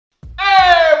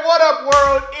up,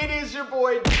 world? It is your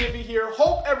boy Gyvi here.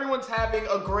 Hope everyone's having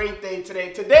a great day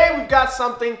today. Today we've got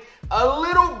something a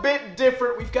little bit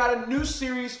different. We've got a new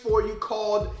series for you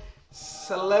called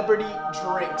Celebrity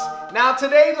Drinks. Now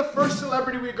today, the first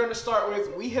celebrity we're going to start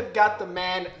with, we have got the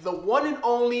man, the one and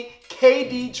only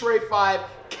KD Tray 5,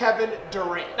 Kevin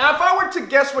Durant. Now if I were to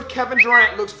guess what Kevin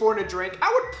Durant looks for in a drink,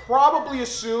 I would probably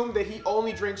assume that he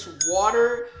only drinks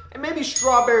water and maybe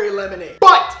strawberry lemonade.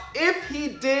 But if he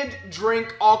did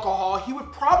drink alcohol, he would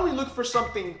probably look for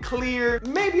something clear,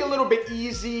 maybe a little bit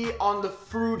easy on the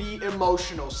fruity,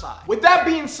 emotional side. With that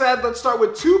being said, let's start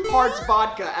with 2 parts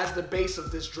vodka as the base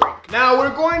of this drink. Now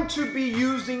we're going to be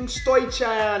using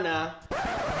Stoichayana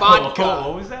vodka.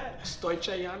 What was that?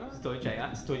 Stoichayana?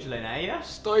 Stoichlanaya?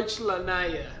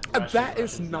 Stoichlanaya. That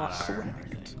is not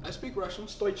correct. I speak Russian.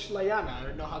 Stoichlayana. I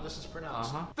don't know how this is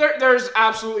pronounced. There's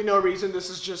absolutely no reason. This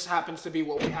is just happens to be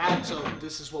what we had, so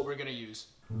this is what we're gonna use.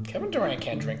 Kevin Durant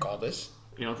can't drink all this.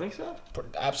 You don't think so?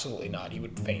 Absolutely not. He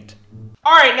would faint.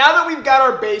 All right, now that we've got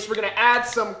our base, we're gonna add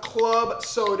some club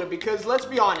soda because let's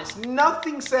be honest,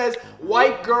 nothing says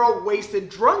white girl wasted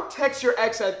drunk text your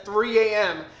ex at 3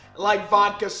 a.m. like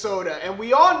vodka soda. And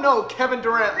we all know Kevin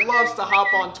Durant loves to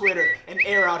hop on Twitter and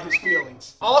air out his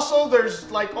feelings. Also, there's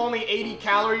like only 80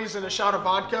 calories in a shot of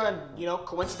vodka, and you know,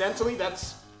 coincidentally,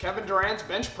 that's Kevin Durant's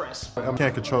bench press. I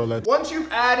can't control that. Once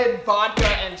you've added vodka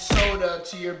and soda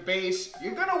to your base,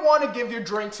 you're gonna want to give your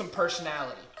drink some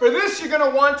personality. For this, you're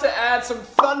gonna want to add some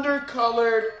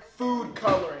thunder-colored food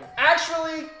coloring.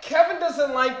 Actually, Kevin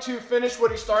doesn't like to finish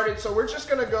what he started, so we're just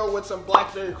gonna go with some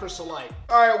Blackberry Crystal Light.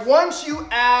 All right, once you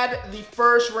add the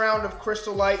first round of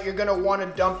Crystal Light, you're gonna wanna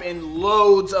dump in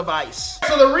loads of ice.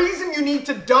 So the reason you need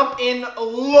to dump in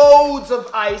loads of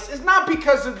ice is not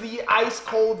because of the ice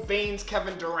cold veins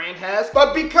Kevin Durant has,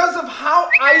 but because of how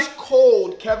ice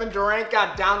cold Kevin Durant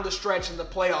got down the stretch in the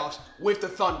playoffs with the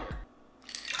Thunder.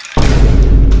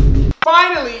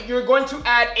 Finally, you're going to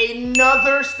add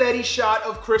another steady shot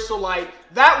of Crystal Light.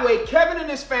 That way, Kevin and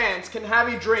his fans can have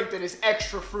a drink that is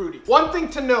extra fruity. One thing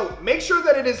to note, make sure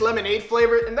that it is lemonade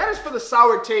flavored, and that is for the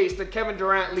sour taste that Kevin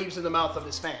Durant leaves in the mouth of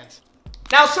his fans.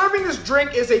 Now, serving this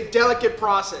drink is a delicate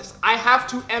process. I have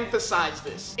to emphasize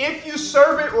this. If you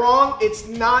serve it wrong, it's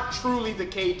not truly the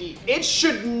KD. It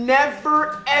should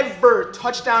never, ever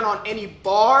touch down on any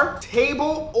bar,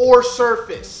 table, or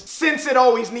surface, since it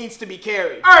always needs to be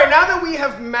carried. All right, now that we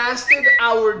have mastered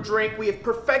our drink, we have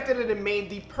perfected it and made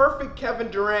the perfect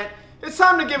Kevin Durant, it's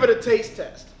time to give it a taste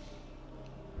test.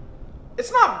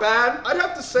 It's not bad. I'd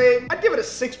have to say, I'd give it a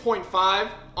 6.5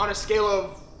 on a scale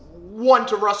of 1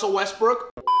 to Russell Westbrook.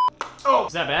 Oh,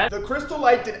 is that bad? The Crystal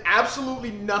Light did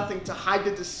absolutely nothing to hide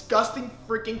the disgusting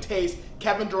freaking taste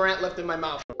Kevin Durant left in my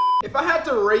mouth. If I had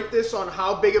to rate this on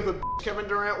how big of a Kevin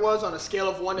Durant was on a scale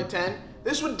of 1 to 10,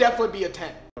 this would definitely be a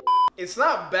 10. It's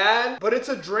not bad, but it's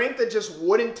a drink that just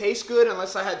wouldn't taste good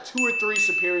unless I had 2 or 3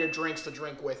 superior drinks to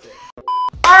drink with it.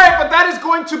 Alright, but that is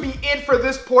going to be it for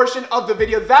this portion of the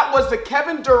video. That was the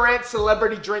Kevin Durant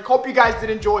celebrity drink. Hope you guys did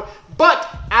enjoy. But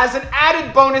as an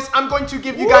added bonus, I'm going to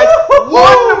give you guys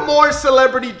one more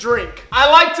celebrity drink. I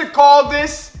like to call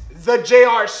this the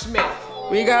J.R. Smith.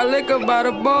 We got liquor by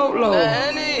the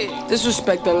boatload.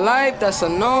 Disrespect the life, that's a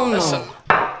no-no.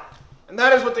 And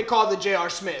that is what they call the J.R.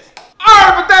 Smith.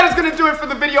 Alright, but that is going to do it for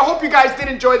the video. Hope you guys did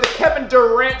enjoy the Kevin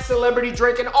Durant celebrity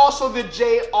drink and also the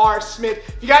J.R. Smith.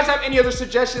 If you guys have any other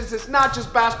suggestions, it's not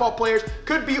just basketball players.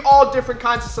 Could be all different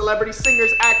kinds of celebrities,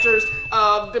 singers, actors,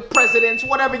 the presidents,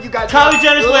 whatever you guys want. Kylie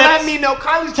Jenner's Let lips. me know.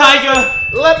 Kylie Tiger.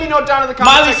 Let me know down in the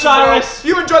comment section below. Cyrus. If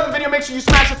you enjoyed the video, make sure you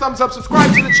smash the thumbs up.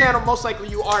 Subscribe to the channel. Most likely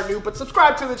you are new, but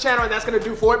subscribe to the channel and that's going to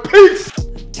do for it. Peace!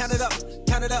 Count it up,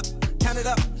 count it up, count it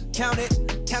up, count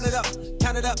it, count it up,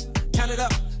 count it up, count it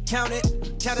up. Count it,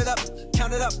 count it up,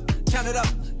 count it up, count it up,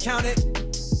 count it.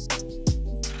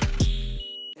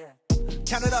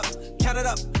 Count it up, count it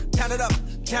up, count it up,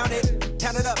 count it,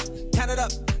 count it up, count it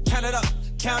up, count it up,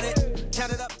 count it,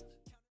 count it up.